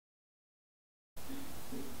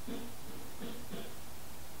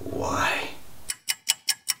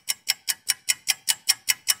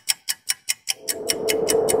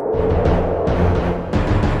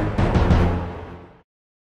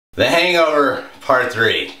The Hangover Part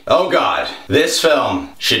 3. Oh god, this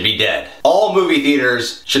film should be dead. All movie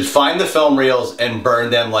theaters should find the film reels and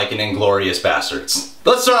burn them like an Inglourious Bastards.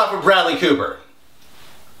 Let's start off with Bradley Cooper.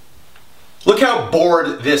 Look how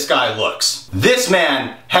bored this guy looks. This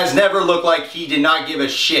man has never looked like he did not give a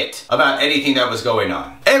shit about anything that was going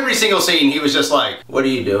on. Every single scene he was just like, what are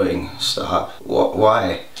you doing? Stop.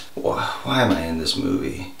 Why? Why am I in this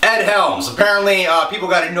movie? Ed Helms. Apparently people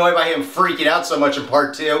got annoyed by him freaking out so much in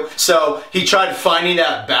part 2. So he tried finding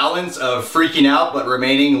that balance of freaking out but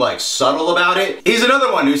remaining like subtle about it. He's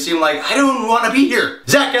another one who seemed like, I don't want to be here.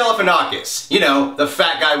 Zach Galifianakis. You know, the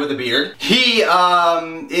fat guy with the beard. He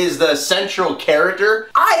is the central character.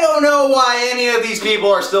 I don't know why any of these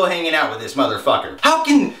people are still hanging out with this motherfucker. How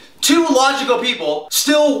can two logical people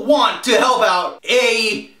still want to help out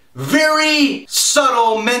a very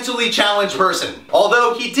subtle, mentally challenged person?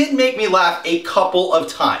 Although he did make me laugh a couple of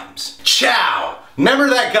times. Chow! Remember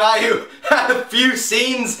that guy who had a few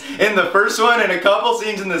scenes in the first one and a couple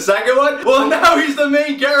scenes in the second one? Well, now he's the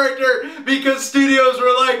main character because studios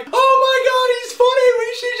were like, oh my god, he's funny,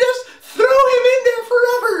 we should just throw him in there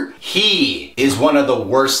forever. He is one of the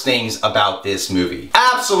worst things about this movie.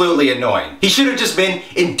 Absolutely annoying. He should have just been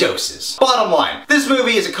in doses. Bottom line, this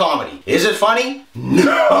movie is a comedy. Is it funny?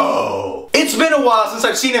 No! It's been a while since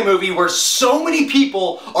I've seen a movie where so many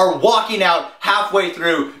people are walking out halfway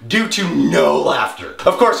through due to no laughter.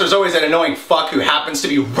 Of course, there's always that annoying fuck who happens to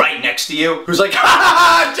be right next to you, who's like, ha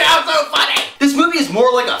ha ha, Chow's so funny! This movie is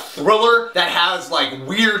more like a thriller that has like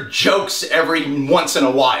weird jokes every once in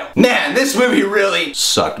a while. Man, this movie really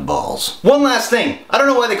sucked balls. One last thing. I don't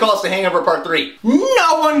know why they call us The Hangover Part 3.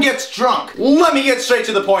 No one gets drunk. Let me get straight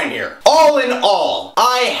to the point here. All in all,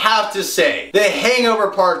 I have to say, The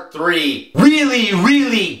Hangover Part 3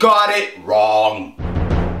 really got it wrong.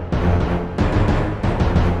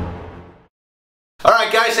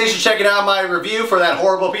 Alright guys, thanks for checking out my review for that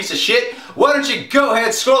horrible piece of shit. Why don't you go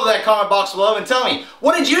ahead, scroll to that comment box below and tell me,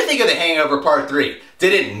 what did you think of The Hangover Part 3?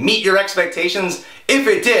 Did it meet your expectations? If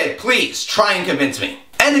it did, please try and convince me.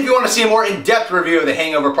 And if you want to see a more in-depth review of The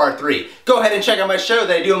Hangover Part 3, go ahead and check out my show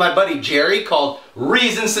that I do with my buddy Jerry called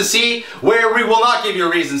Reasons to See, where we will not give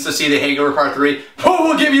you reasons to see The Hangover Part 3, but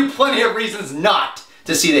we'll give you plenty of reasons not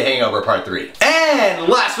to see The Hangover Part 3. And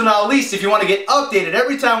last but not least, if you want to get updated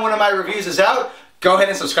every time one of my reviews is out, go ahead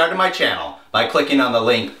and subscribe to my channel by clicking on the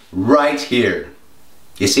link right here.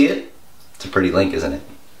 You see it? It's a pretty link, isn't it?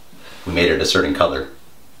 We made it a certain color.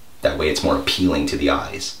 That way it's more appealing to the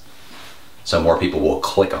eyes. So more people will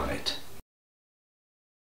click on it.